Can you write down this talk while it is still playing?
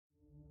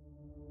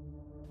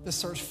The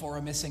search for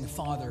a missing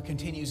father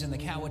continues in the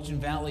Cowichan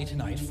Valley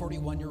tonight.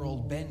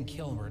 41-year-old Ben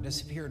Kilmer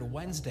disappeared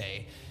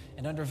Wednesday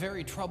and under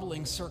very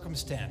troubling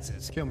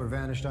circumstances. Kilmer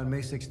vanished on May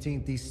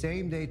 16th. The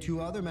same day,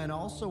 two other men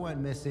also went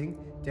missing.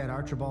 Dan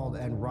Archibald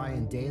and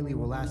Ryan Daly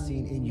were last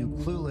seen in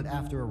Ucluelet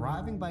after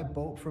arriving by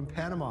boat from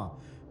Panama.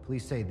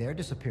 Police say their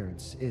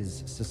disappearance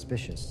is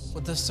suspicious.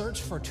 With the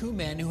search for two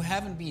men who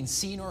haven't been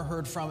seen or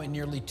heard from in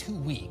nearly 2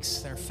 weeks,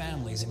 their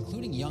families,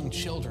 including young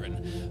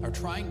children, are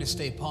trying to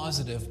stay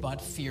positive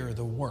but fear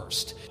the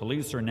worst.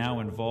 Police are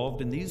now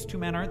involved, and these two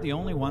men aren't the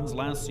only ones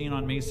last seen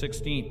on May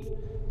 16th.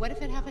 What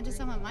if it happened to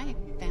someone in my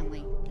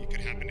family? It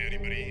could happen to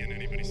anybody in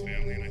anybody's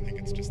family, and I think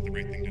it's just the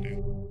right thing to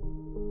do.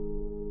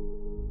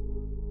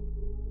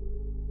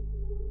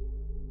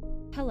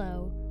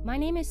 Hello, my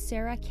name is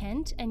Sarah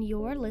Kent, and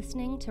you're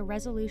listening to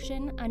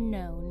Resolution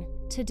Unknown.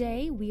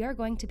 Today, we are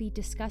going to be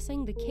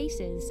discussing the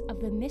cases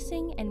of the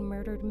missing and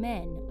murdered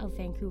men of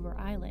Vancouver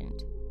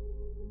Island.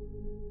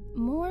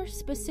 More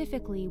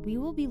specifically, we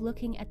will be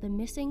looking at the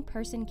missing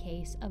person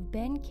case of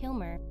Ben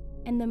Kilmer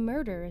and the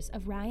murders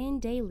of Ryan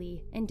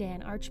Daly and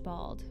Dan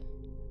Archibald.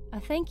 A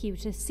thank you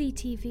to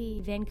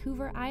CTV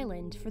Vancouver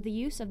Island for the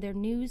use of their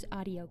news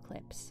audio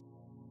clips.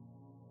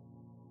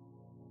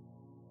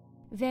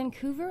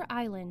 Vancouver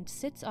Island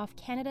sits off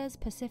Canada's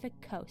Pacific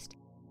coast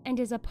and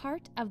is a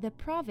part of the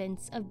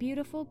province of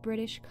beautiful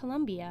British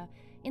Columbia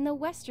in the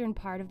western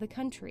part of the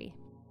country.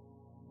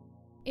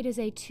 It is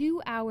a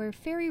 2-hour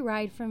ferry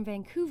ride from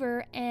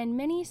Vancouver, and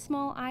many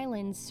small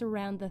islands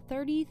surround the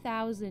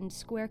 30,000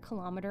 square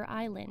kilometer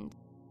island.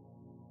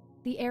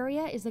 The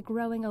area is a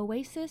growing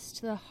oasis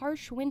to the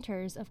harsh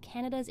winters of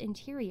Canada's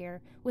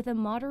interior with a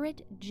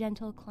moderate,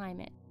 gentle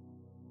climate.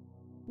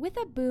 With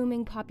a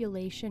booming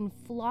population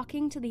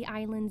flocking to the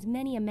island's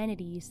many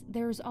amenities,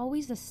 there's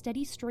always a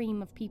steady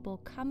stream of people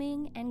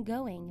coming and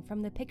going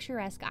from the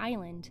picturesque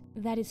island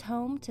that is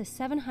home to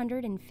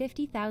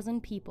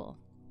 750,000 people.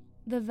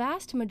 The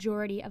vast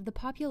majority of the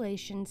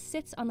population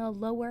sits on the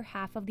lower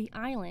half of the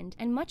island,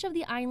 and much of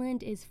the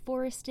island is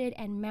forested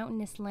and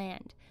mountainous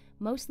land,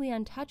 mostly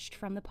untouched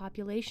from the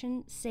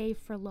population save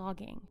for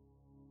logging.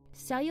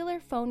 Cellular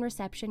phone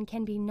reception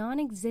can be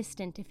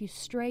non-existent if you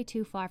stray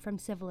too far from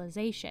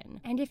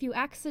civilization, and if you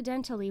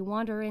accidentally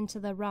wander into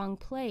the wrong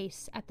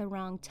place at the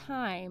wrong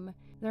time,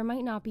 there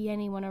might not be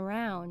anyone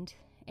around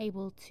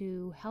able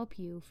to help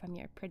you from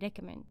your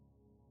predicament.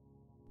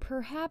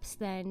 Perhaps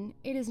then,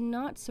 it is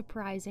not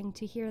surprising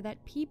to hear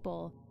that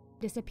people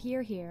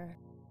disappear here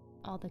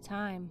all the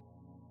time.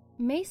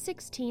 May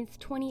 16th,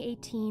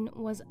 2018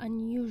 was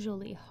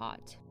unusually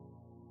hot.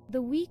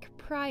 The week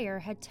prior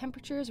had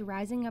temperatures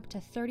rising up to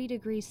 30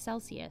 degrees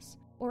Celsius,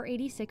 or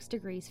 86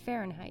 degrees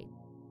Fahrenheit.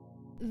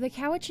 The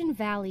Cowichan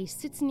Valley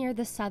sits near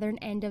the southern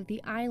end of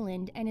the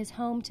island and is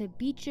home to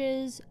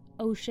beaches,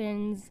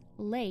 oceans,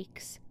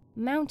 lakes,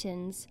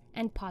 mountains,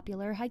 and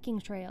popular hiking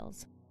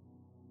trails.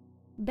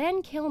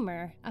 Ben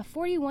Kilmer, a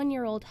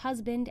 41-year-old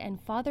husband and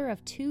father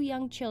of 2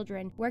 young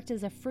children, worked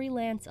as a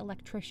freelance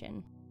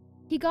electrician.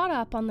 He got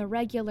up on the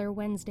regular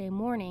Wednesday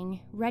morning,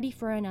 ready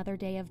for another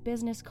day of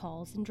business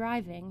calls and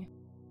driving.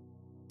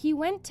 He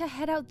went to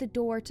head out the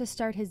door to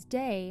start his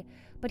day,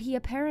 but he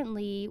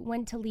apparently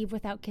went to leave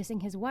without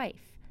kissing his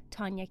wife,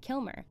 Tanya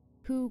Kilmer,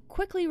 who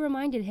quickly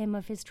reminded him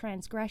of his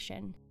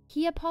transgression.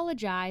 He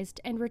apologized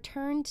and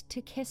returned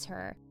to kiss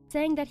her,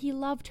 saying that he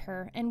loved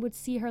her and would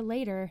see her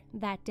later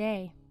that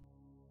day.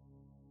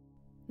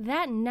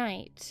 That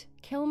night,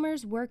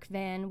 Kilmer's work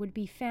van would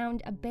be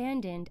found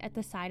abandoned at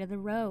the side of the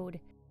road,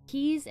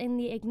 keys in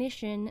the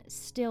ignition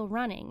still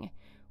running,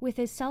 with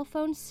his cell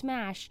phone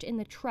smashed in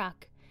the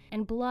truck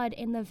and blood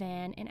in the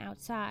van and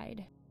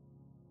outside.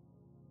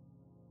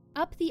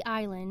 Up the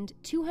island,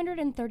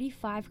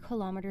 235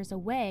 kilometers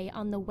away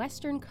on the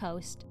western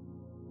coast,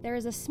 there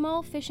is a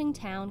small fishing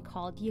town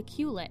called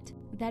Ucluelet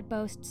that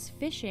boasts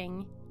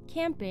fishing,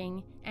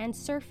 camping, and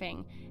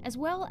surfing, as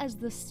well as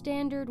the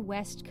standard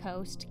West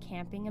Coast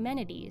camping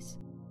amenities.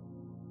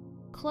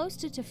 Close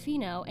to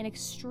Tofino, an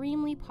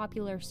extremely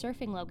popular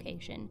surfing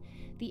location,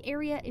 the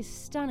area is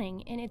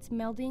stunning in its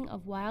melding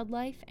of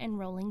wildlife and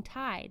rolling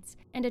tides,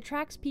 and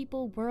attracts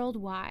people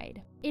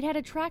worldwide. It had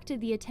attracted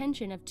the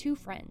attention of 2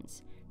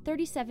 friends,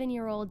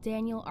 37-year-old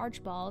Daniel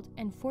Archibald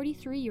and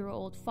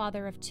 43-year-old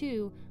father of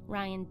 2,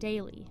 Ryan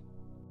Daly.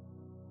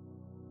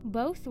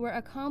 Both were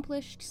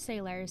accomplished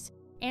sailors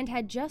and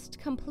had just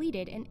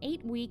completed an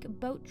 8-week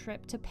boat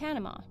trip to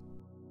Panama.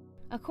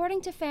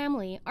 According to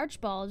family,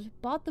 Archibald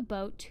bought the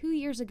boat 2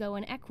 years ago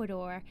in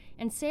Ecuador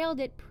and sailed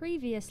it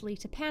previously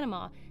to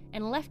Panama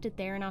and left it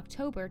there in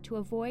October to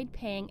avoid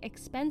paying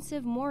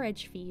expensive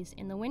moorage fees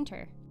in the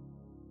winter.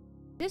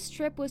 This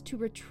trip was to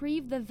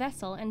retrieve the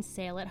vessel and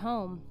sail it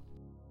home.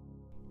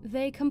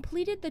 They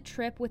completed the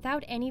trip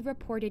without any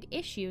reported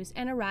issues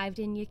and arrived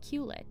in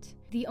Ucluelet,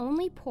 the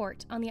only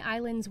port on the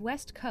island's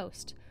west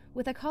coast,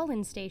 with a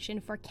call-in station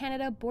for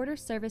Canada Border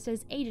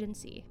Services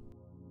Agency.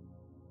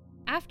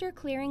 After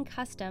clearing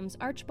customs,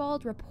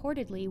 Archibald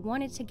reportedly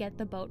wanted to get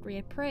the boat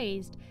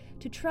reappraised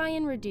to try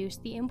and reduce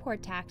the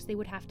import tax they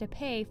would have to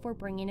pay for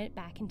bringing it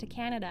back into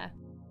Canada.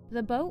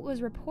 The boat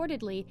was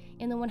reportedly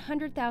in the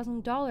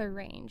 $100,000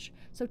 range,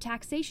 so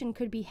taxation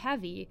could be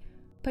heavy,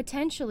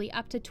 potentially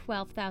up to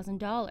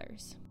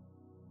 $12,000.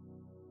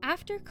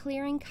 After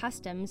clearing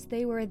customs,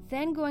 they were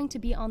then going to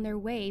be on their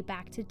way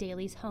back to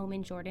Daly's home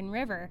in Jordan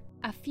River,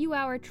 a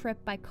few-hour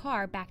trip by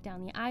car back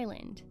down the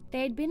island.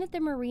 They had been at the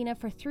marina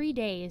for 3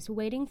 days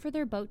waiting for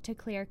their boat to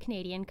clear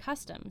Canadian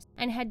customs,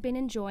 and had been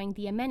enjoying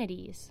the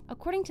amenities.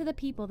 According to the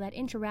people that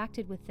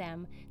interacted with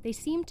them, they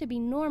seemed to be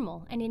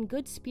normal and in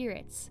good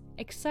spirits,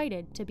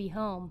 excited to be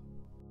home.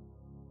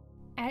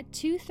 At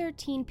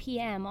 2:13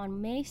 p.m.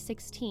 on May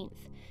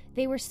 16th,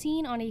 they were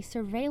seen on a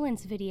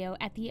surveillance video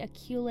at the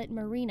Aculet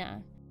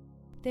Marina.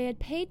 They had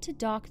paid to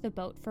dock the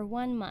boat for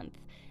 1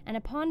 month, and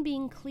upon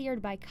being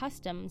cleared by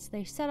customs,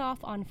 they set off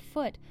on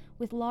foot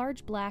with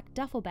large black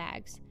duffel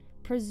bags,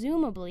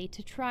 presumably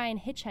to try and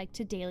hitchhike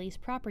to Daly's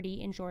property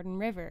in Jordan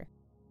River.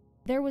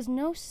 There was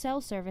no cell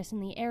service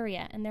in the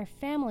area, and their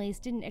families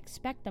didn't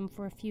expect them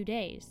for a few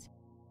days.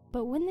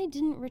 But when they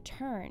didn't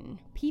return,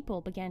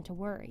 people began to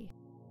worry.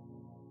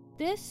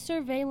 This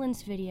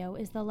surveillance video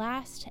is the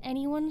last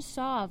anyone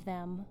saw of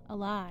them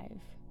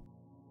alive.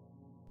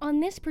 On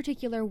this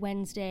particular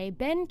Wednesday,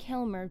 Ben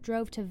Kilmer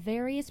drove to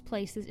various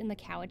places in the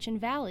Cowichan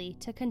Valley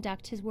to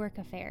conduct his work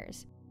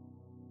affairs.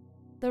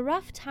 The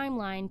rough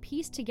timeline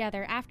pieced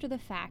together after the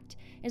fact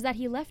is that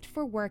he left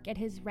for work at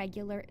his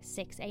regular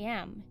 6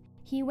 a.m.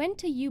 He went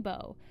to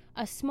Yubo,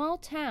 a small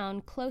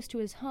town close to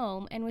his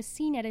home, and was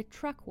seen at a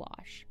truck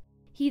wash.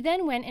 He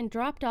then went and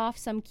dropped off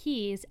some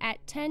keys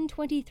at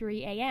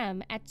 10:23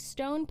 a.m. at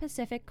Stone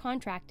Pacific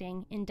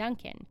Contracting in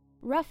Duncan,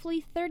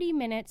 roughly 30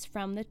 minutes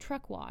from the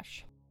truck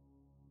wash.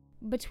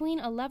 Between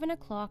 11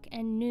 o'clock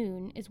and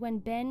noon is when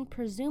Ben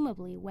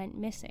presumably went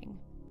missing.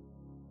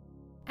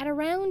 At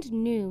around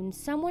noon,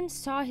 someone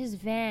saw his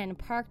van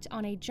parked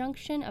on a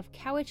junction of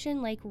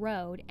Cowichan Lake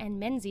Road and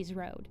Menzies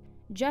Road,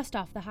 just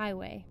off the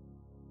highway.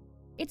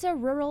 It's a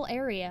rural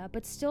area,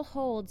 but still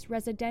holds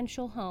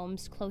residential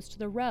homes close to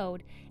the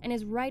road and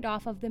is right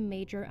off of the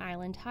major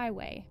island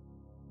highway.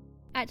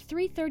 At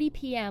 3:30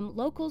 p.m.,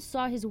 locals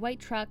saw his white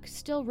truck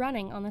still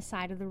running on the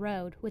side of the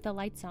road with the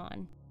lights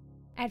on.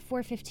 At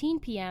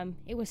 4:15 p.m.,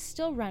 it was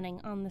still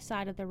running on the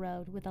side of the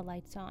road with the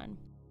lights on.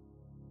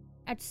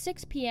 At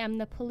 6 p.m.,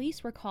 the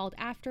police were called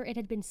after it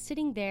had been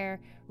sitting there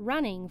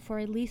running for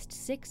at least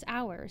 6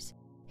 hours.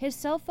 His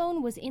cell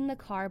phone was in the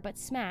car but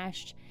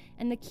smashed,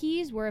 and the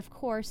keys were, of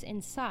course,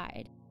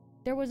 inside.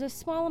 There was a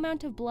small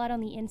amount of blood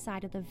on the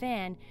inside of the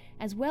van,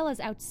 as well as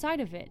outside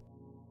of it.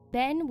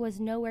 Ben was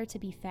nowhere to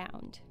be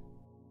found.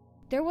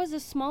 There was a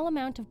small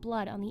amount of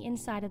blood on the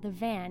inside of the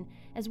van,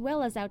 as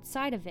well as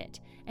outside of it,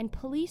 and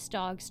police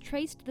dogs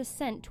traced the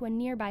scent to a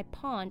nearby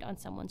pond on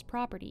someone's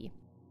property.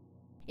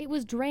 It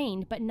was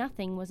drained, but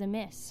nothing was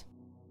amiss.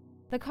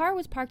 The car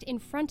was parked in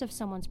front of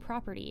someone's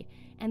property,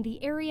 and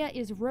the area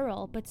is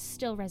rural but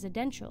still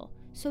residential,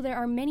 so there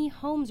are many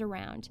homes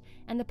around,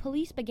 and the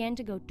police began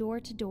to go door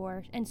to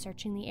door and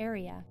searching the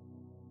area.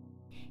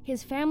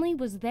 His family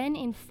was then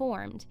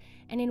informed,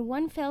 and in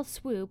one fell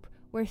swoop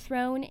were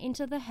thrown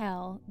into the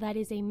hell that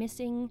is a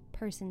missing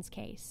persons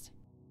case.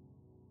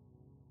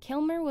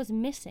 Kilmer was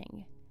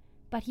missing,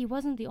 but he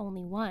wasn't the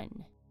only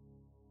one.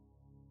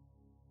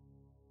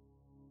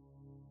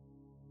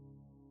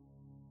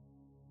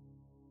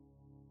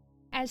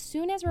 As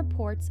soon as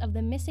reports of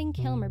the missing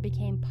Kilmer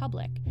became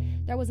public,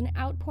 there was an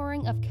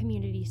outpouring of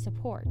community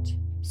support.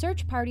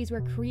 Search parties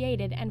were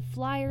created and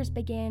flyers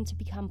began to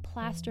become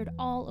plastered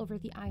all over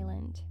the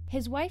island.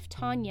 His wife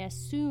Tanya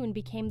soon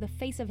became the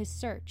face of his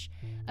search,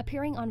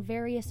 appearing on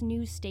various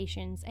news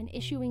stations and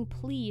issuing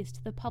pleas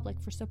to the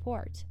public for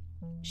support.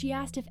 She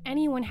asked if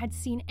anyone had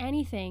seen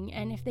anything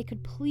and if they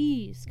could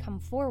please come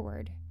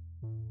forward.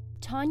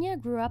 Tanya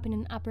grew up in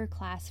an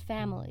upper-class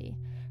family,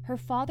 her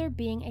father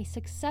being a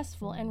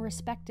successful and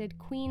respected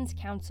Queen's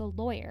Counsel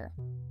lawyer.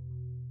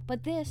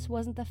 But this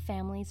wasn't the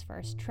family's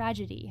first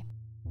tragedy.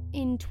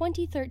 In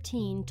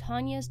 2013,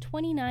 Tanya's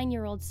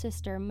 29-year-old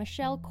sister,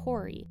 Michelle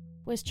Corey,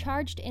 was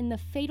charged in the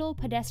fatal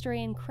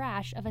pedestrian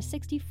crash of a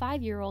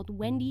 65-year-old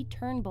Wendy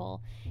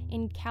Turnbull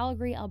in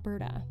Calgary,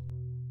 Alberta.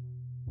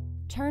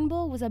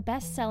 Turnbull was a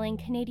best-selling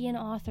Canadian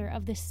author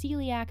of the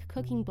celiac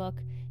cooking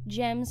book,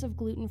 Gems of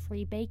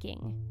Gluten-Free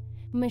Baking.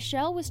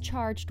 Michelle was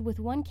charged with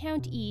 1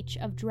 count each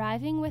of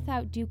driving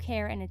without due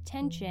care and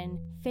attention,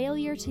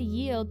 failure to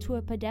yield to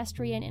a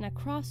pedestrian in a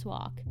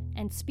crosswalk,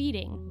 and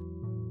speeding.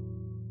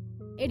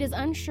 It is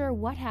unsure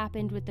what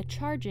happened with the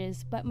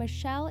charges, but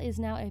Michelle is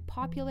now a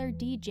popular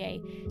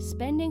DJ,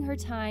 spending her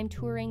time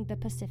touring the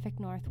Pacific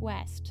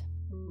Northwest.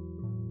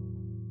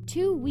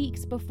 2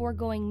 weeks before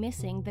going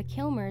missing, the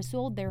Kilmers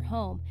sold their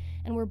home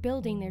and were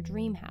building their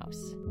dream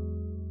house.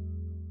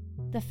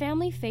 The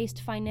family faced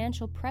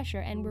financial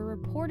pressure and were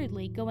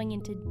reportedly going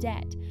into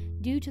debt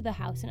due to the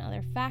house and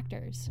other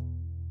factors.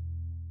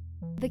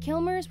 The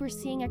Kilmers were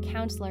seeing a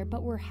counselor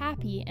but were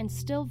happy and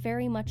still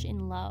very much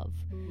in love,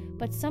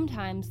 but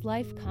sometimes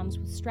life comes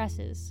with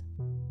stresses.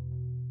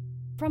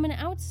 From an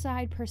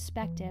outside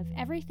perspective,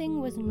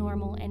 everything was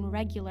normal and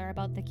regular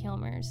about the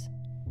Kilmers.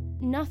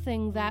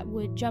 nothing that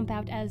would jump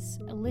out as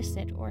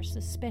illicit or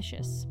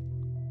suspicious.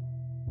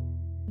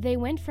 They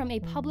went from a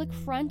public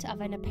front of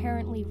an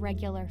apparently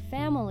regular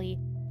family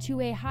to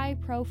a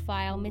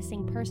high-profile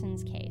missing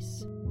persons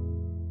case.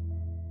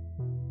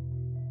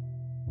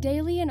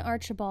 Daly and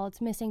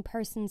Archibald's missing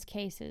persons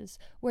cases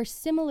were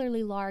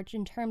similarly large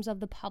in terms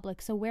of the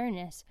public's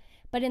awareness,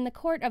 but in the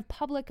court of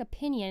public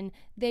opinion,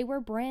 they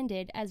were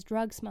branded as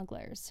drug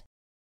smugglers.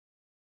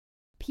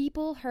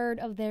 People heard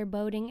of their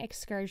boating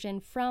excursion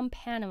from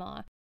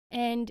Panama,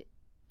 and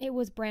it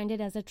was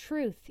branded as a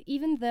truth,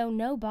 even though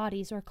no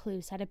bodies or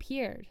clues had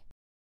appeared.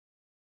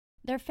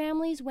 Their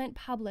families went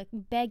public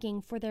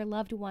begging for their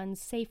loved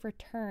ones' safe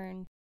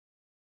return.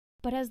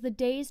 But as the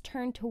days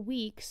turned to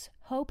weeks,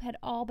 hope had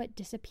all but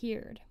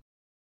disappeared.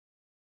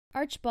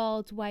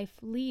 Archibald's wife,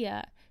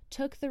 Leah,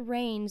 took the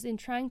reins in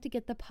trying to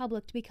get the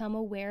public to become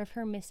aware of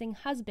her missing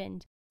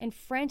husband and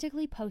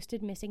frantically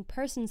posted missing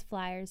persons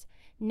flyers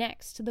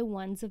next to the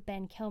ones of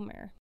Ben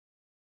Kilmer.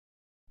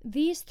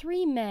 These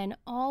 3 men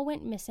all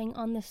went missing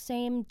on the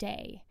same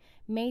day,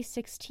 May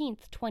 16,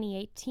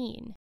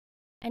 2018,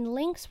 and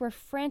links were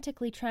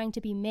frantically trying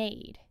to be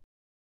made.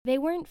 They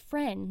weren't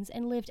friends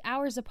and lived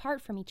hours apart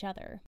from each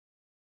other.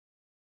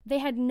 They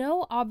had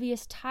no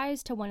obvious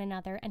ties to one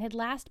another and had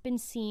last been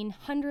seen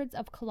hundreds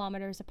of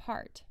kilometers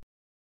apart.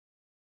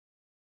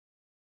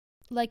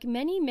 Like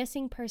many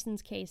missing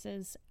persons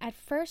cases, at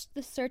first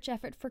the search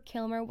effort for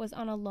Kilmer was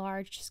on a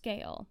large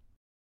scale.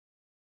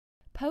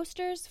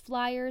 Posters,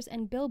 flyers,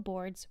 and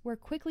billboards were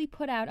quickly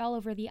put out all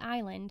over the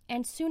island,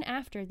 and soon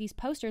after these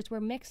posters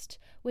were mixed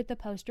with the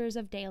posters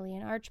of Daly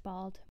and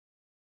Archibald.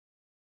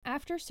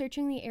 After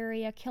searching the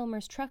area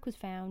Kilmer's truck was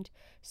found,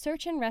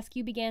 search and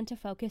rescue began to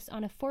focus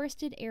on a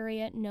forested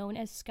area known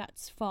as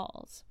Scutt's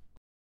Falls.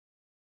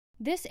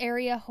 This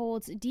area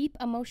holds deep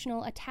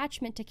emotional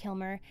attachment to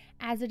Kilmer,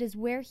 as it is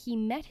where he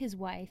met his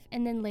wife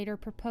and then later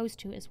proposed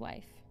to his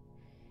wife.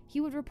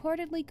 He would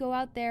reportedly go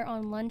out there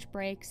on lunch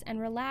breaks and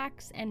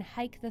relax and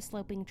hike the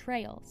sloping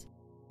trails.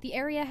 The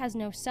area has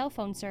no cell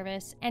phone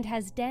service and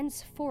has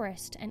dense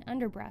forest and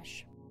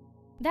underbrush.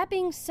 That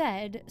being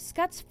said,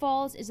 Scutt's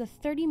Falls is a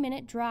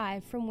 30-minute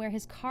drive from where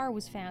his car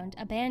was found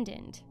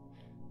abandoned.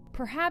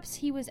 Perhaps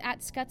he was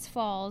at Scutt's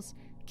Falls,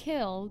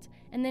 killed,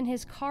 and then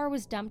his car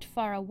was dumped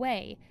far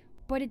away,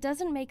 but it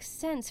doesn't make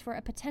sense for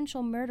a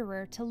potential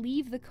murderer to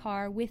leave the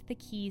car with the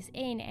keys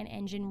in and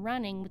engine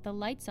running with the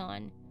lights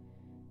on.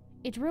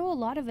 It drew a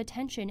lot of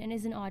attention and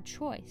is an odd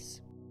choice.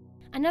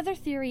 Another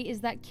theory is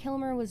that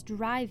Kilmer was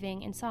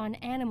driving and saw an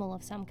animal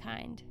of some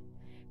kind.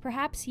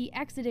 Perhaps he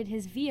exited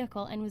his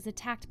vehicle and was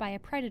attacked by a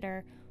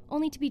predator,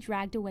 only to be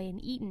dragged away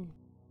and eaten.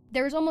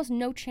 There is almost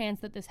no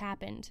chance that this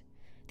happened.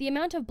 The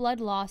amount of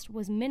blood lost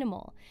was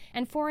minimal,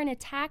 and for an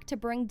attack to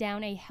bring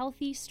down a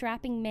healthy,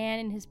 strapping man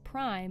in his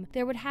prime,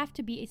 there would have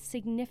to be a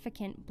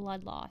significant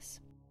blood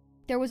loss.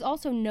 There was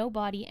also no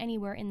body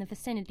anywhere in the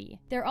vicinity.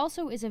 There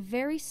also is a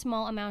very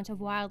small amount of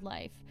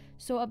wildlife,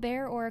 so a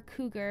bear or a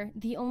cougar,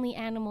 the only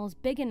animals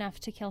big enough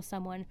to kill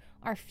someone,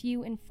 are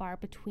few and far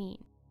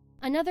between.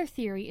 Another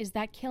theory is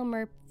that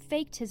Kilmer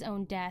faked his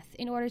own death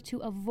in order to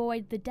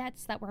avoid the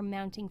debts that were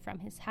mounting from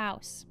his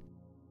house.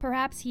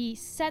 Perhaps he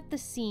set the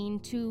scene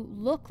to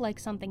look like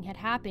something had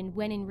happened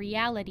when in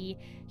reality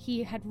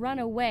he had run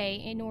away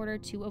in order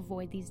to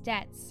avoid these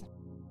debts.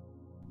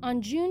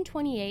 On June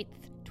 28,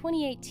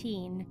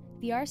 2018,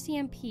 the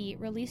RCMP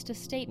released a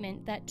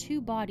statement that 2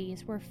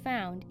 bodies were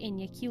found in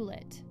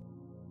Ucluelet.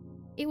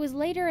 It was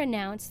later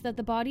announced that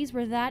the bodies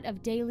were that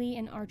of Daly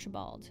and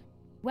Archibald.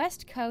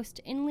 West Coast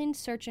Inland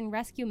Search and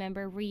Rescue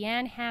member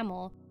Rhianne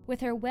Hamill,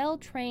 with her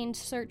well-trained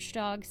search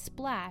dog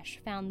Splash,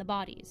 found the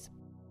bodies.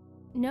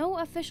 No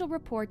official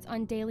reports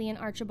on Daly and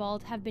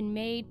Archibald have been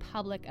made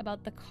public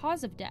about the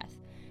cause of death,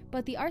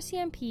 but the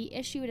RCMP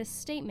issued a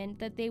statement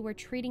that they were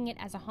treating it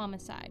as a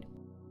homicide.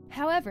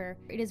 However,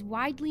 it is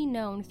widely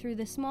known through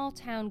the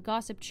small-town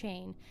gossip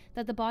chain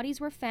that the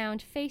bodies were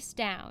found face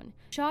down,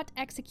 shot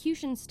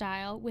execution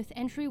style with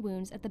entry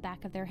wounds at the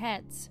back of their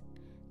heads.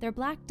 Their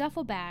black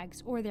duffel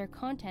bags or their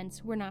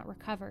contents were not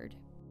recovered.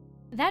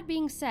 That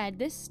being said,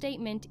 this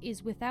statement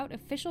is without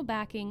official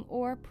backing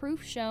or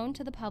proof shown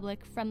to the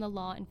public from the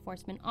law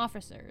enforcement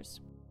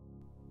officers.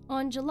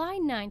 On July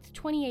 9,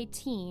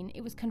 2018,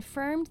 it was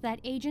confirmed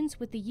that agents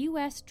with the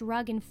U.S.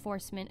 Drug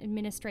Enforcement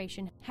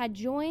Administration had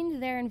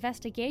joined their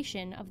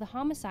investigation of the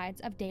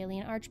homicides of Daly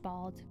and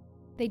Archibald.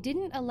 They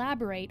didn't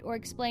elaborate or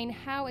explain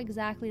how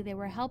exactly they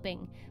were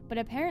helping, but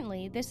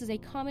apparently this is a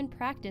common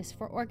practice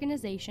for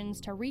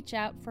organizations to reach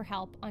out for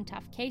help on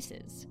tough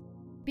cases.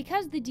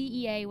 Because the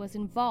DEA was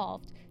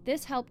involved,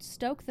 this helped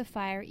stoke the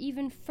fire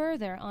even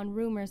further on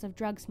rumors of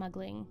drug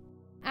smuggling.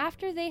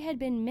 After they had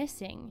been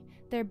missing,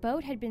 their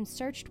boat had been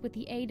searched with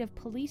the aid of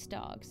police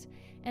dogs,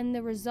 and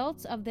the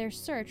results of their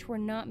search were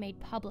not made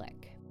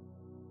public.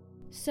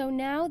 So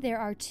now there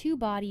are 2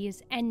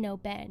 bodies and no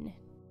Ben.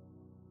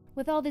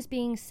 With all this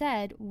being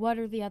said, what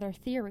are the other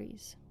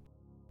theories?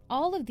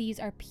 All of these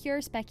are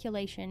pure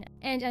speculation,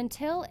 and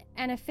until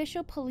an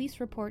official police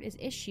report is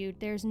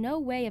issued, there's no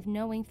way of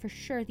knowing for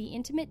sure the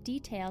intimate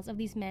details of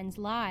these men's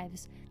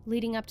lives,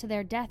 leading up to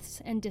their deaths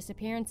and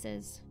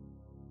disappearances.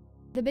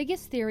 The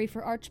biggest theory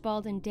for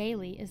Archibald and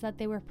Daly is that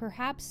they were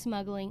perhaps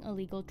smuggling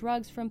illegal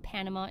drugs from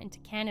Panama into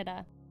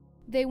Canada.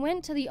 They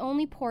went to the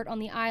only port on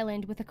the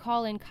island with a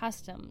call-in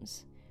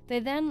customs.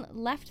 They then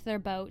left their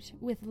boat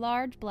with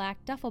large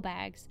black duffel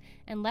bags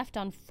and left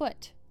on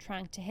foot,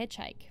 trying to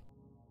hitchhike.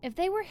 If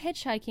they were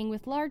hitchhiking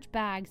with large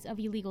bags of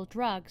illegal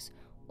drugs,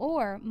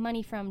 or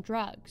money from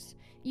drugs,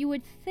 you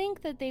would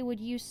think that they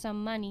would use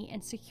some money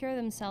and secure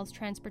themselves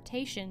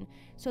transportation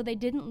so they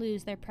didn't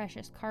lose their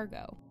precious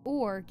cargo,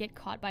 or get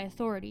caught by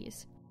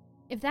authorities.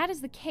 If that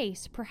is the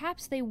case,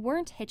 perhaps they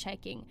weren't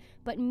hitchhiking,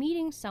 but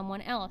meeting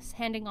someone else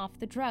handing off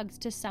the drugs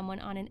to someone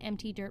on an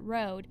empty dirt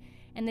road,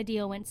 and the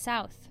deal went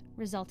south,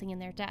 resulting in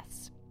their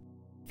deaths.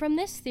 From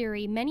this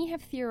theory, many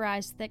have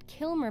theorized that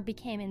Kilmer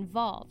became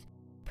involved,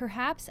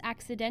 perhaps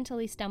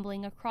accidentally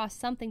stumbling across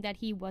something that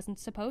he wasn't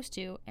supposed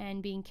to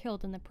and being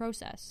killed in the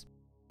process.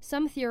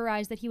 Some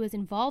theorize that he was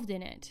involved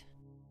in it.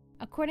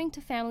 According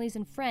to families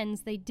and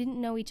friends, they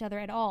didn't know each other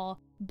at all,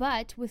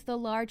 but with the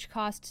large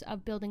costs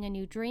of building a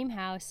new dream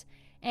house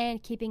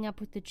and keeping up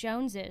with the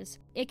Joneses,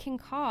 it can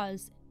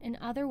cause an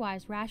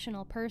otherwise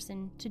rational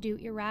person to do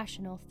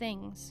irrational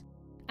things.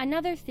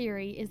 Another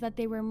theory is that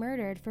they were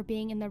murdered for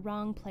being in the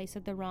wrong place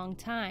at the wrong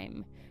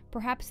time.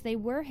 Perhaps they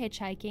were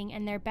hitchhiking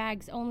and their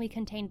bags only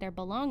contained their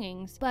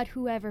belongings, but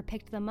whoever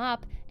picked them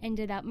up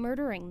ended up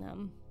murdering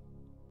them.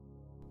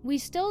 We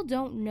still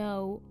don't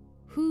know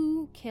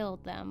who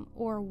killed them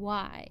or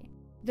why.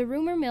 The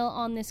rumor mill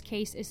on this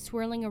case is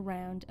swirling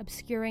around,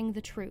 obscuring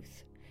the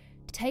truth.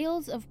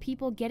 Tales of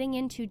people getting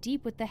in too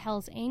deep with the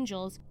Hells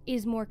Angels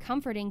is more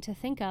comforting to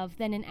think of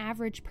than an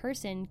average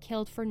person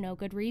killed for no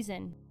good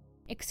reason.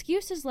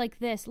 Excuses like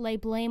this lay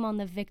blame on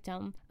the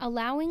victim,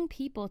 allowing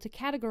people to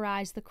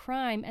categorize the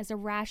crime as a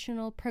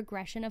rational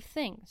progression of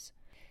things.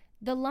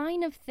 The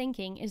line of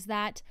thinking is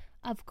that,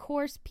 of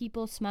course,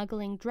 people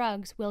smuggling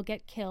drugs will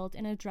get killed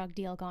in a drug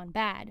deal gone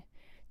bad.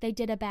 They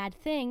did a bad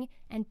thing,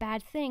 and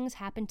bad things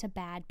happen to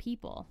bad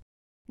people.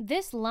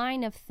 This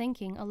line of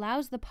thinking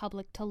allows the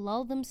public to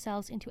lull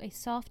themselves into a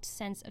soft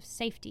sense of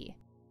safety.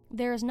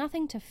 There is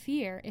nothing to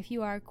fear if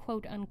you are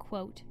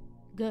quote-unquote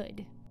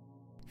good.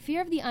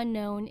 Fear of the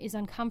unknown is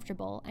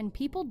uncomfortable, and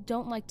people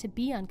don't like to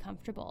be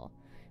uncomfortable,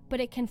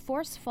 but it can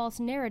force false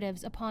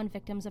narratives upon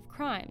victims of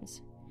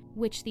crimes,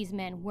 which these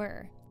men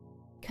were.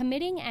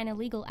 Committing an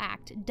illegal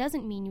act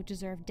doesn't mean you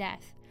deserve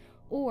death,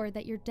 or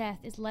that your death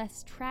is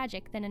less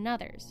tragic than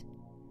another's.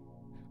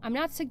 I'm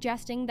not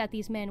suggesting that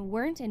these men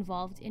weren't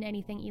involved in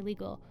anything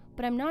illegal,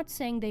 but I'm not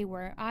saying they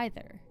were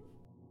either.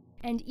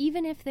 And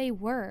even if they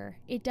were,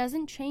 it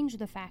doesn't change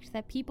the fact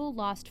that people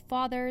lost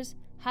fathers,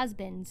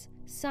 husbands,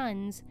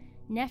 sons,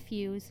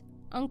 nephews,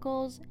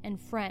 uncles, and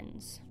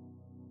friends.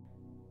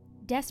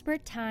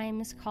 Desperate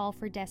times call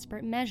for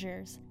desperate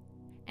measures,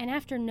 and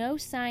after no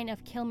sign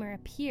of Kilmer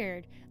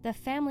appeared, the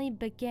family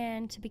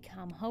began to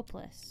become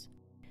hopeless.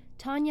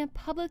 Tanya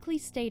publicly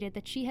stated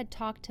that she had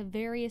talked to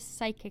various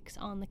psychics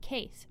on the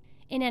case,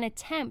 in an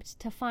attempt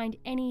to find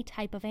any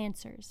type of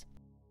answers.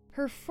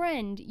 Her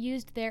friend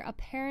used their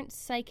apparent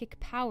psychic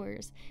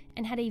powers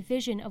and had a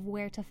vision of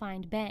where to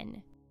find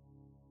Ben.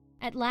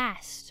 At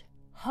last,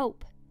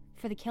 hope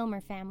for the Kilmer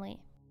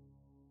family.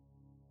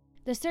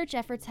 The search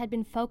efforts had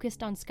been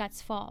focused on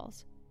Scott's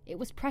Falls. It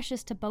was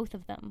precious to both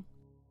of them.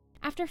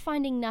 After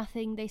finding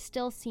nothing, they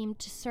still seemed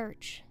to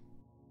search.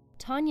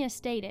 Tanya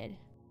stated,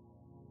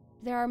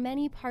 "There are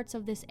many parts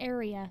of this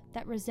area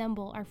that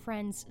resemble our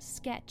friend's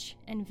sketch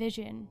and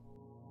vision.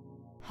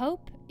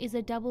 Hope is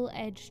a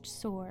double-edged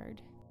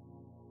sword.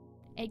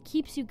 It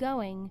keeps you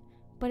going,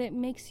 but it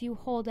makes you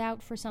hold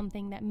out for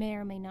something that may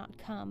or may not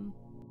come."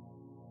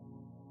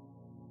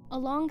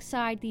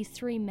 Alongside these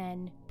three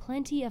men,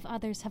 plenty of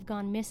others have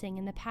gone missing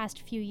in the past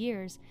few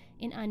years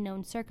in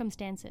unknown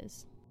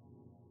circumstances.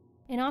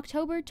 In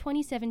October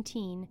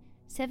 2017,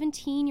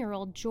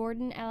 17-year-old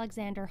Jordan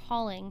Alexander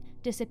Halling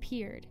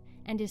disappeared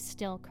and is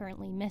still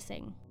currently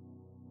missing.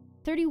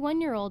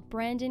 31-year-old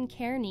Brandon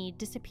Kearney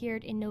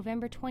disappeared in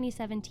November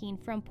 2017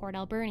 from Port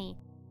Alberni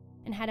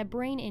and had a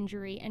brain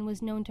injury and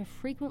was known to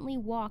frequently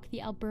walk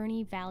the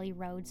Alberni Valley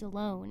roads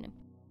alone.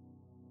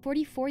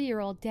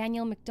 44-year-old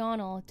Daniel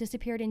McDonnell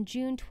disappeared in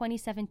June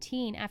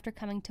 2017 after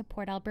coming to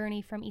Port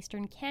Alberni from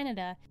eastern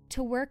Canada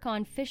to work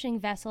on fishing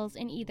vessels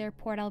in either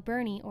Port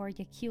Alberni or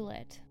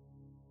Yakulit.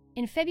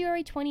 In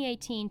February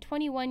 2018,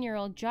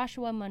 21-year-old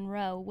Joshua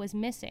Monroe was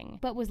missing,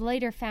 but was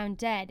later found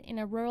dead in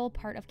a rural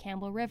part of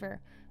Campbell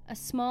River, a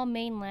small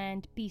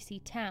mainland BC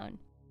town.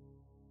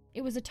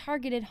 It was a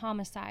targeted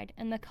homicide,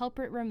 and the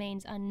culprit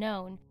remains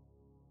unknown.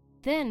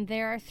 Then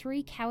there are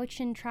 3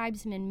 Cowichan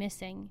tribesmen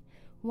missing,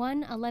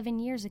 one 11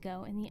 years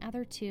ago and the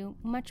other 2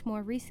 much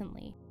more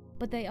recently,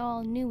 but they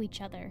all knew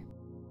each other.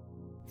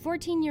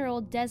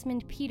 14-year-old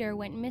Desmond Peter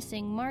went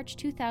missing March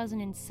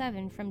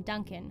 2007 from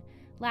Duncan,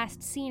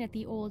 last seen at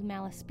the old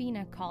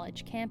Malaspina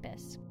College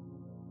campus.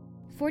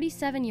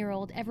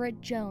 47-year-old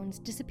Everett Jones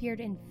disappeared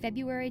in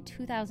February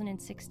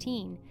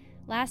 2016,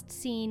 last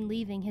seen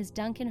leaving his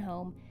Duncan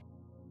home,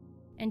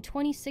 and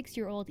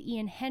 26-year-old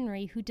Ian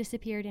Henry, who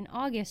disappeared in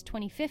August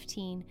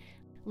 2015,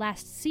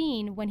 last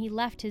seen when he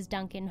left his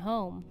Duncan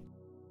home.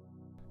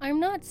 I'm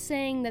not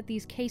saying that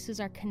these cases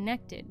are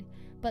connected,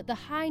 but the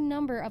high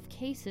number of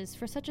cases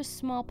for such a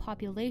small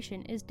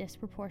population is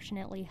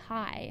disproportionately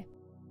high.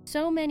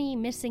 So many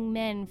missing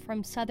men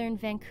from southern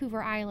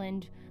Vancouver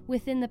Island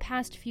within the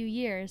past few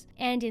years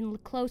and in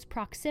close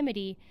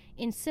proximity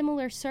in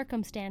similar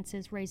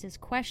circumstances raises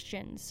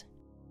questions.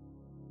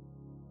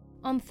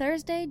 On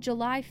Thursday,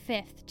 July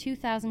 5th,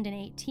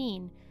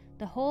 2018,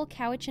 the whole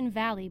Cowichan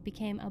Valley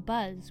became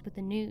abuzz with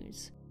the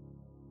news.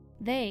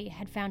 They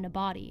had found a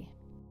body.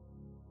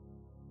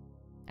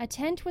 A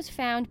tent was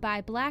found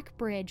by Black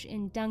Bridge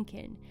in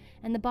Duncan,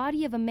 and the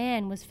body of a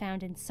man was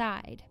found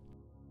inside.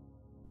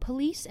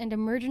 Police and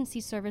emergency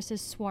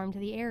services swarmed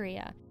the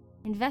area,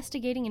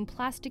 investigating in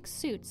plastic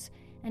suits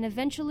and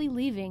eventually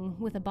leaving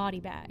with a body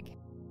bag.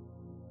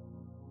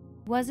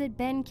 Was it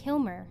Ben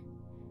Kilmer?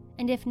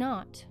 And if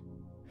not,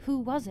 who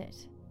was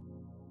it?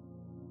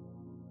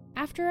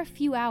 After a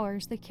few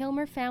hours, the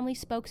Kilmer family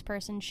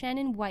spokesperson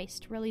Shannon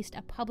Weist released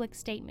a public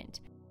statement.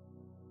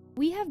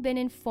 We have been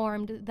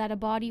informed that a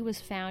body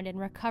was found and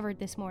recovered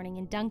this morning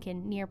in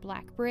Duncan near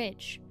Black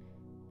Bridge.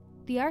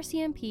 The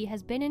RCMP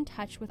has been in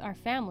touch with our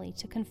family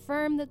to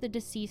confirm that the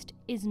deceased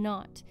is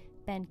not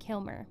Ben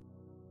Kilmer.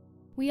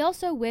 We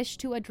also wish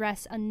to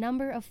address a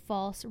number of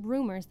false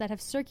rumors that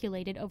have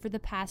circulated over the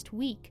past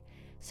week,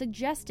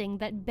 suggesting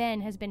that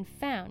Ben has been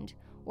found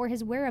or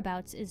his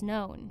whereabouts is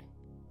known.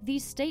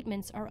 These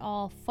statements are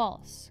all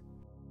false.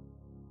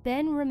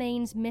 Ben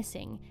remains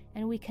missing,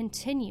 and we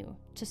continue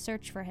to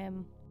search for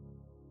him.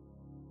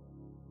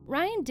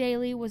 Ryan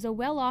Daly was a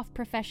well-off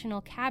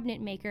professional cabinet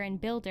maker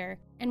and builder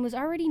and was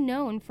already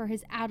known for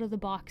his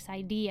out-of-the-box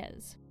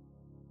ideas.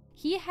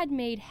 He had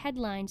made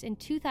headlines in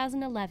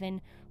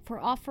 2011 for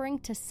offering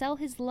to sell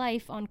his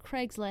life on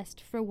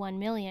Craigslist for $1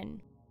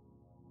 million.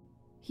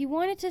 He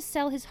wanted to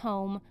sell his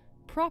home,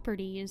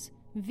 properties,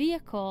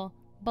 vehicle,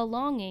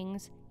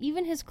 belongings,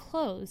 even his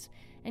clothes,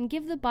 and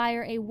give the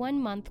buyer a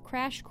 1-month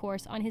crash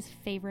course on his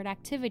favorite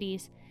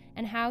activities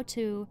and how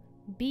to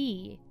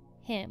be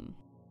him.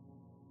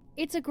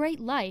 It's a great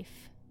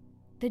life.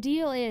 The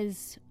deal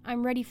is,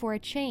 I'm ready for a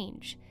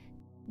change,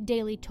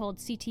 Daly told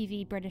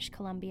CTV British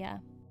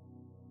Columbia.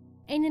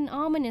 In an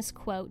ominous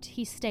quote,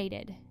 he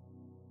stated,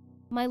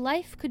 "My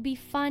life could be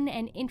fun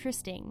and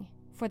interesting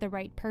for the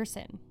right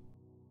person."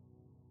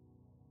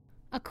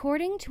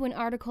 According to an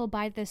article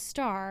by The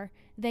Star,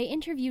 they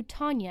interviewed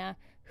Tanya,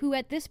 who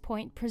at this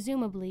point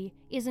presumably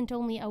isn't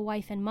only a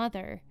wife and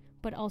mother,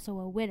 but also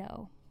a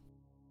widow.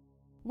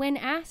 When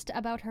asked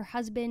about her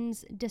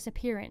husband's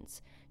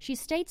disappearance, she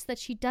states that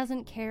she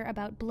doesn't care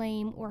about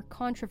blame or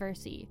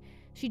controversy.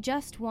 She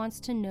just wants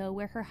to know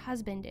where her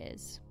husband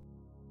is.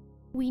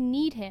 "We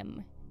need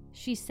him,"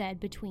 she said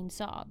between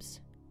sobs.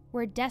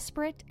 "We're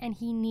desperate and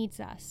he needs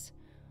us.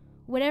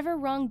 Whatever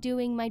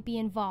wrongdoing might be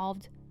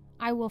involved,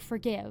 I will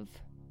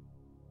forgive.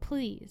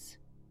 Please,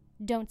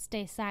 don't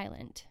stay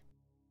silent."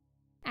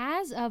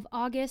 As of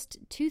August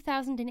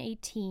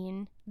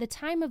 2018, the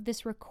time of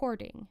this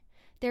recording,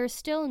 there is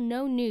still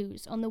no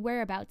news on the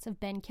whereabouts of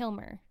Ben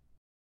Kilmer.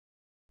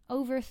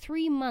 Over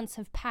 3 months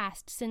have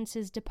passed since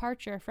his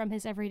departure from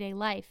his everyday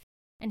life,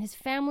 and his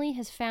family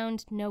has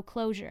found no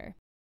closure.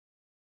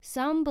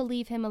 Some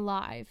believe him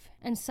alive,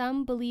 and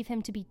some believe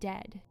him to be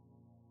dead.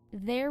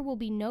 There will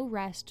be no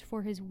rest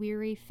for his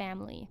weary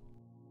family.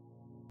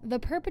 The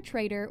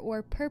perpetrator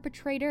or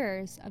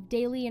perpetrators of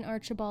Daly and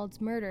Archibald's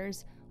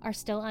murders are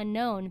still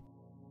unknown,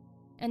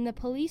 and the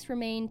police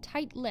remain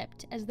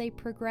tight-lipped as they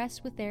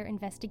progress with their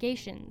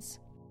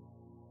investigations.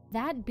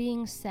 That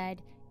being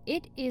said,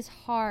 it is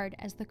hard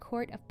as the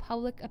court of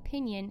public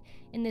opinion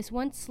in this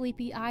once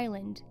sleepy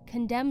island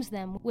condemns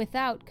them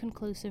without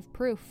conclusive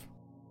proof.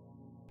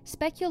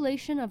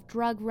 Speculation of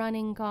drug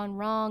running gone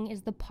wrong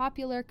is the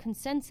popular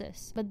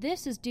consensus, but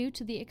this is due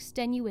to the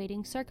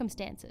extenuating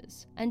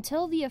circumstances.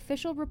 Until the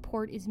official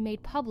report is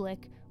made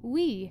public,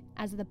 we,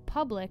 as the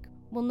public,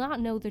 will not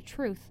know the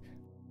truth,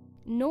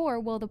 nor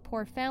will the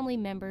poor family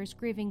members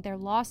grieving their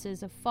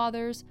losses of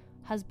fathers,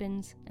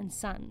 husbands, and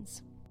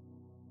sons.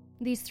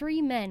 These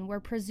 3 men were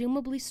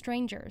presumably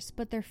strangers,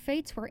 but their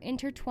fates were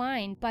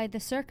intertwined by the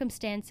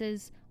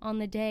circumstances on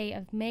the day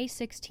of May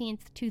 16,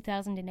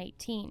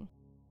 2018.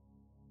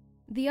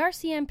 The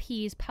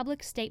RCMP's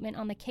public statement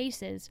on the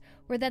cases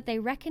were that they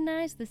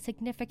recognized the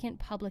significant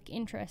public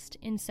interest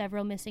in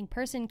several missing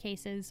person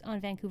cases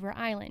on Vancouver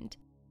Island.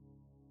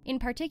 In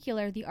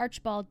particular, the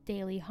Archibald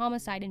Daly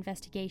homicide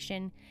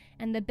investigation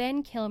and the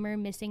Ben Kilmer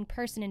missing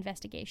person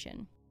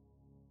investigation.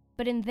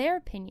 But in their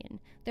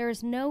opinion, there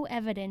is no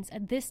evidence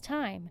at this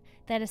time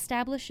that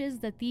establishes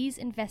that these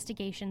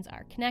investigations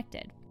are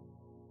connected.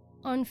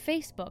 On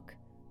Facebook,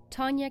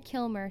 Tanya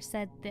Kilmer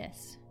said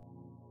this: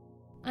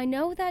 "I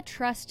know that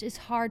trust is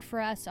hard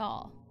for us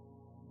all.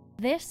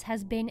 This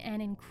has been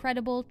an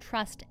incredible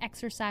trust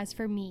exercise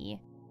for me.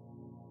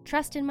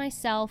 Trust in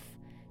myself,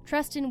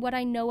 trust in what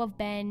I know of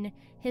Ben,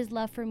 his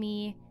love for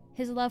me,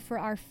 his love for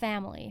our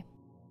family,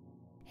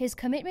 his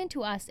commitment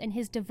to us, and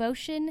his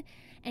devotion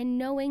and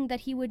knowing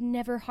that he would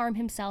never harm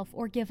himself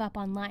or give up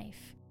on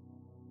life.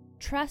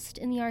 Trust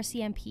in the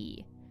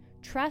RCMP.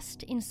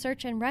 Trust in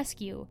search and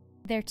rescue,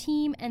 their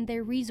team and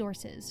their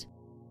resources.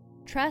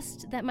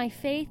 Trust that my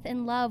faith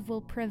and love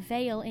will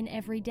prevail in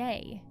every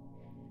day.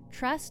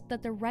 Trust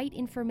that the right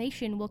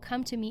information will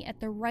come to me at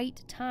the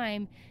right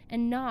time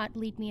and not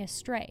lead me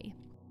astray.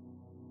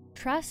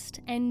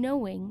 Trust and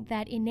knowing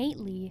that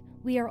innately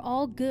we are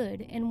all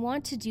good and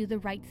want to do the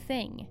right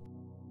thing.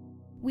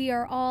 We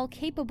are all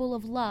capable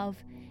of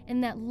love,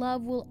 and that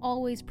love will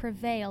always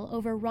prevail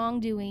over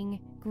wrongdoing,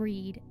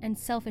 greed, and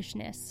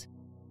selfishness.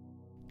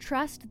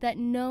 Trust that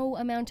no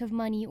amount of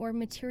money or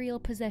material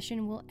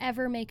possession will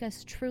ever make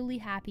us truly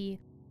happy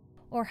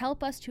or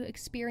help us to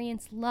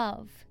experience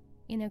love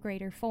in a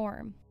greater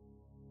form.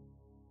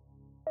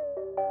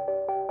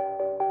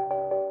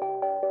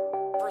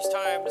 First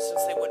time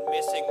since they went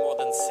missing more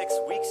than 6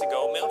 weeks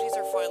ago, Mounties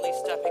are finally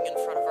stepping in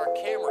front of our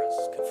cameras,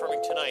 confirming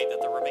tonight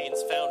that the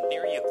remains found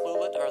near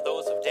Ucluelet are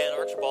those of Dan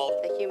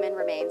Archibald. The human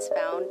remains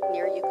found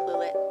near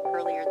Ucluelet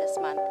earlier this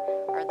month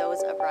are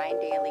those of Ryan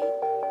Daly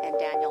and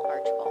Daniel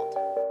Archibald.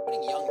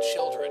 Young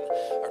children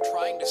are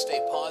trying to stay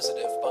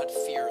positive but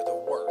fear the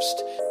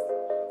worst.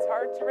 It's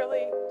hard to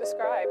really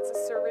describe. It's a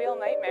surreal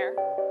nightmare.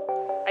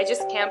 I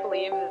just can't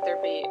believe that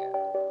there'd be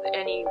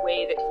any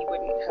way that he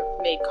wouldn't have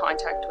made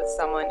contact with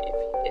someone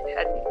if he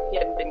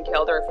hadn't been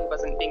killed, or if he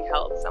wasn't being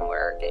held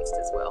somewhere against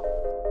his will.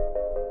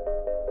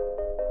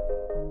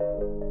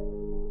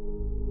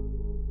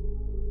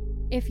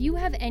 If you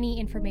have any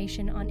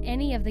information on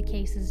any of the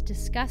cases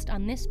discussed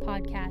on this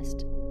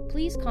podcast,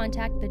 please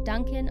contact the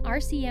Duncan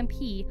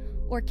RCMP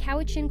or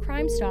Cowichan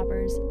Crime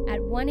Stoppers at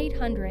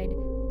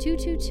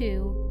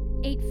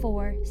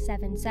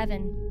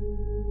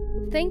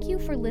 1-800-222-8477. Thank you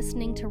for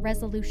listening to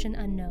Resolution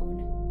Unknown.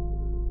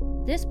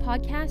 This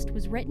podcast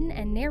was written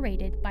and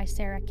narrated by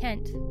Sarah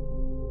Kent.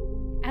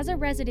 As a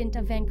resident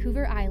of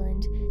Vancouver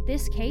Island,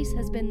 this case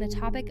has been the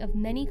topic of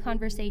many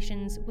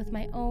conversations with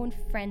my own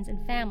friends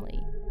and family.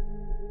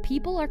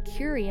 People are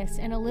curious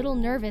and a little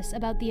nervous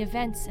about the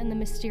events and the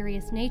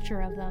mysterious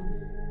nature of them.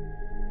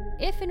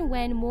 If and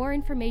when more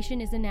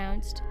information is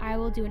announced, I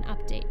will do an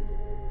update.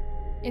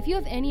 If you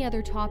have any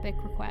other topic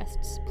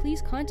requests,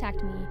 please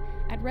contact me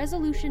at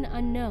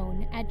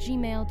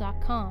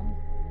resolutionunknown@gmail.com.